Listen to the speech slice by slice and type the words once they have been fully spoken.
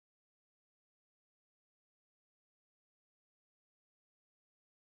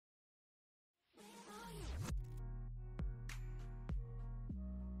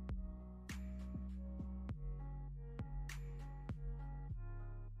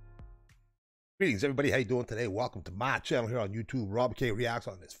Greetings, everybody. How you doing today? Welcome to my channel here on YouTube. Robk Reacts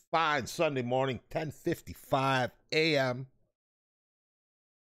on this fine Sunday morning, 10:55 a.m.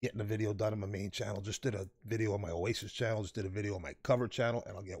 Getting a video done on my main channel. Just did a video on my Oasis channel. Just did a video on my cover channel.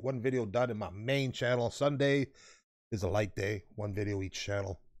 And I'll get one video done in my main channel. Sunday is a light day. One video each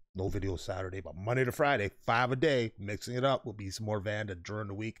channel. No video Saturday. But Monday to Friday, 5 a day. Mixing it up. Will be some more VannDa during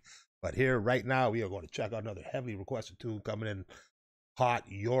the week. But here, right now, we are going to check out another heavily requested tune coming in hot.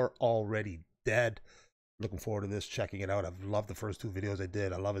 You're Already Dead. Looking forward to this, checking it out. I've loved the first two videos I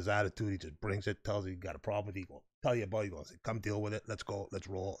did. I love his attitude. He just brings it, tells you got a problem with it. He will tell you about it. He will say, come deal with it. Let's go. Let's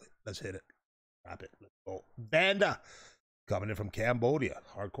roll. Let's hit it. Rap it. Let's go. VannDa, coming in from Cambodia.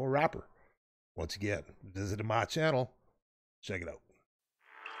 Hardcore rapper. Once again, visited my channel. Check it out.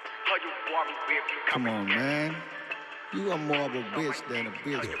 Come on, man. You are more of a bitch than a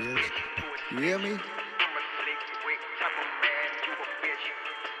bitch, bitch. You hear me?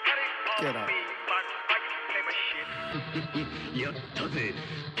 Get up.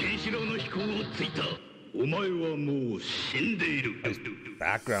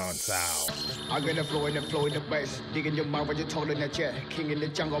 Background sound. I got the flow in the bass. Digging your mouth when you're talking in the chair. King in the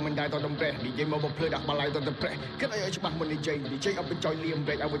jungle, man, died on the bread. DJ mobile play up my light on the bread. Get I back money, DJ up and join Liam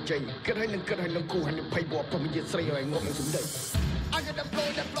Break. I would Jay. Get I cool and the paper from me, just say I want some day. I got the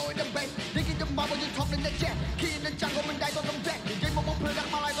flow in the bass. Digging your mouth when you're talking in the chair. King in the jungle, man, died on the bread. DJ mobile play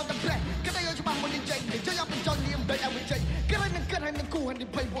up my light on the bread. Get I back money, DJ up and join Liam Break. I would Jay. Get I cool and the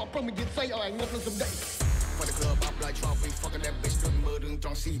paper from me, just say I want some day. For the club, I'm like trophy, fucking that bitch, doing murder and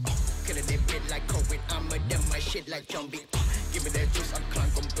don't see. Get a bit like COVID, I'm a damn my shit like zombie. Give me that juice, I'm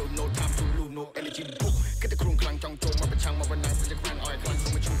clank, come through, no time to lose, no energy. Get the crew clank, jump, my pachang, my banana, with the grand, I clank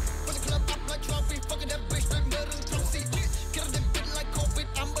from a chew. For the club, I'm like trophy, fucking that bitch, doing murder and don't see. Get a bit like COVID,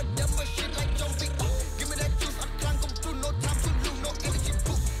 I'm a damn my shit like zombie. Give me that juice, I'm clank, come through, no time to lose, no energy.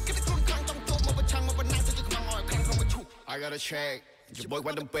 Get the crew clank, jump, my pachang, my banana, with the grand, I clank from a chew. I got a check. Your boy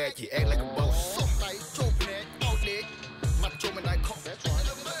want them bad, he act like a boss. So tight, choke neck, out leg. My job and I cough.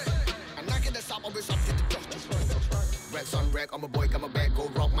 I'm not getting this up, always up to the dust. Racks on rack, I'm a boy, got my bag, go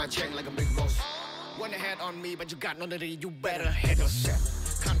rock my chain like a big boss. Want a hat on me, but you got none of it, you better hit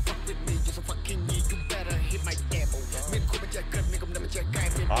yourself. Can't fuck with me, just a fucking need, you better hit my demo.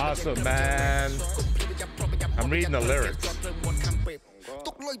 Awesome, man. I'm reading the lyrics.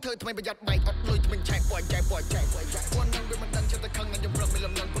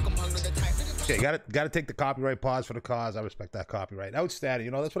 Okay, gotta take the copyright pause for the cause. I respect that copyright. Outstanding.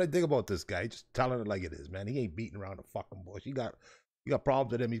 You know, that's what I dig about this guy. He's just telling it like it is, man. He ain't beating around the fucking bush. You got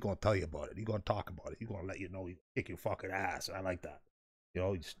problems with him, he's gonna tell you about it. He's gonna talk about it. He's gonna let you know he's kick your fucking ass. I like that. You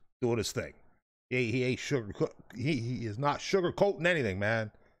know, he's doing his thing. He ain't he is not sugarcoating anything,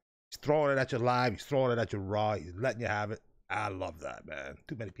 man. He's throwing it at you live. He's throwing it at you raw. He's letting you have it. I love that, man.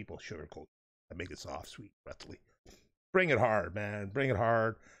 Too many people sugarcoat and make it soft, sweet, breathly. Bring it hard, man. Bring it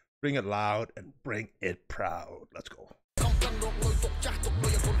hard. Bring it loud and bring it proud. Let's go.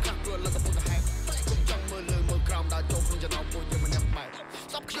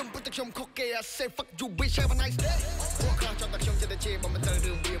 Say fuck you, bitch, have a nice day. Walk out on the show to the gym, I'm a third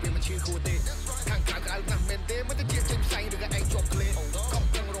room, we're in my chill cool day. Can't crack out my men there, but the gym side of the age of clay. Come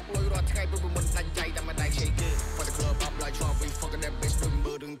on, rock, loy, rock, sky, but one night, I'm a night shake. For the club, I'm like trophy, fucking that bitch, doing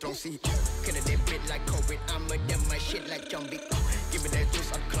murder and don't see. Get a bit like COVID, I'm a damn my shit like zombie. Give me that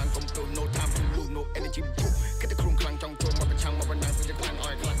juice, I'm clank, come through, no time to lose, no energy. Get the crew clank, jump, my pachang, my banana, with the clank,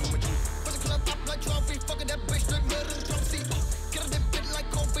 I clank from a chew. For the club, I'm like trophy, fucking that bitch, doing murder and don't see. Get a bit like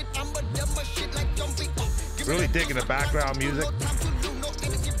COVID, I'm a damn my shit like zombie. Really digging the background music.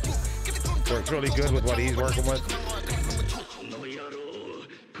 Works really good with what he's working with.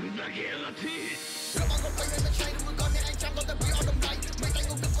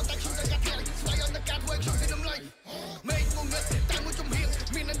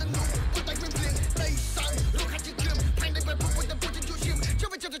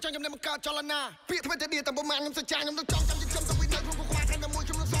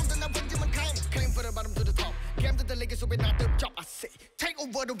 Take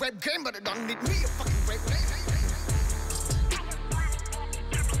over the rap game, but it don't need me a fucking rap.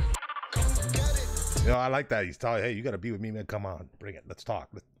 You know, I like that. He's telling, hey, you got to be with me, man. Come on, bring it. Let's talk.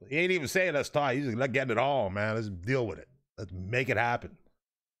 He ain't even saying let's talk. He's just getting it all, man. Let's deal with it. Let's make it happen.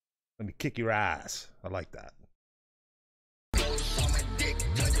 Let me kick your ass. I like that.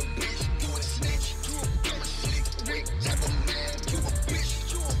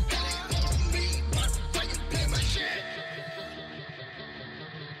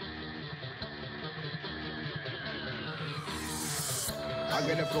 I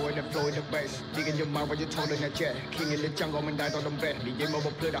got the flow in the flow in the bass. Dig in your mouth when you're taller than a jet. King in the jungle, man, died on the bread. DJ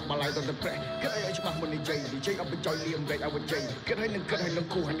mobile play that my light on the bread. Get a chip money J. DJ up and join Liam Red, I would J. Get a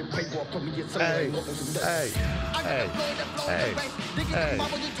cool and the pay walk from me. Hey, hey, hey, dig in your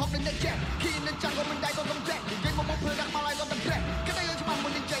mouth when you're taller than a jet. King in the jungle, man, died on the bread. DJ mobile play that my light on the bread. Get a chip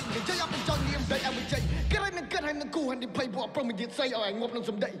money J. DJ up and join Liam Red, I would J. Get a cool and the pay walk from me. Say, oh, I want them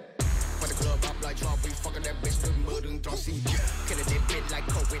someday. For the club up like drop, we fucking that bitch with murder and tossy. Get a bit like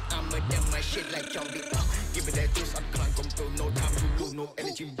COVID, I'm a damn my shit like zombie. Give me that juice, I'm clank, come through, no time to lose, no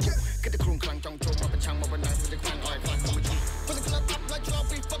energy. Get the crew clank, jump, jump, up and chang, up and night with the clank, I find coming. For the club up like drop,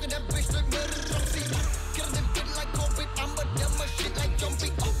 we fucking that bitch with murder and tossy. Get a bit like COVID, I'm a damn my shit like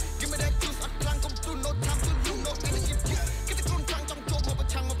zombie. Give me that juice, I'm clank, come through, no time to lose, no energy. Get the crew clank, jump, jump, up and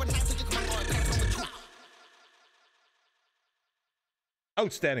chang, up and night with the clank, I find coming.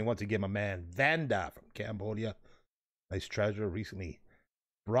 Outstanding once again, my man VannDa from Cambodia. Nice treasure recently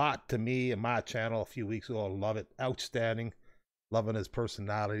brought to me and my channel a few weeks ago. I love it. Outstanding. Loving his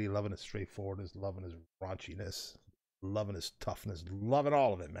personality, loving his straightforwardness, loving his raunchiness, loving his toughness, loving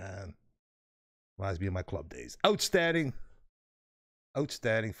all of it, man. Reminds me of my club days. Outstanding.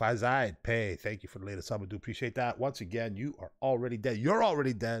 Outstanding. Faizad Pay, thank you for the latest sub. I do appreciate that. Once again, you are already dead. You're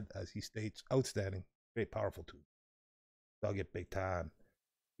already dead, as he states. Outstanding. Very powerful too. I'll get big time.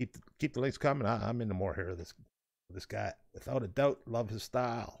 Keep the links coming. I'm into more here of this guy. Without a doubt, love his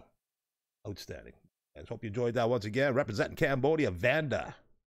style. Outstanding. I just hope you enjoyed that once again. Representing Cambodia, VannDa.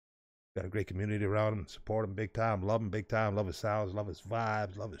 Got a great community around him. Support him big time. Love him big time. Love his sounds. Love his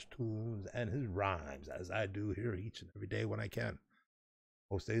vibes. Love his tunes and his rhymes, as I do here each and every day when I can.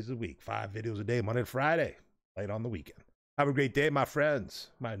 Most days of the week. 5 videos a day, Monday to Friday. Late on the weekend. Have a great day, my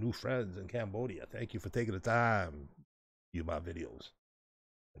friends. My new friends in Cambodia. Thank you for taking the time to view my videos.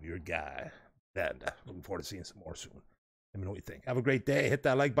 Of your guy, VannDa. Looking forward to seeing some more soon. Let me know what you think. Have a great day. Hit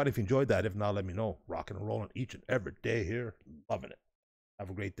that like button if you enjoyed that. If not, let me know. Rocking and rolling each and every day here. Loving it. Have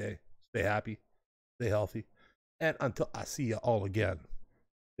a great day. Stay happy. Stay healthy. And until I see you all again,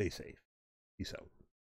 stay safe. Peace out.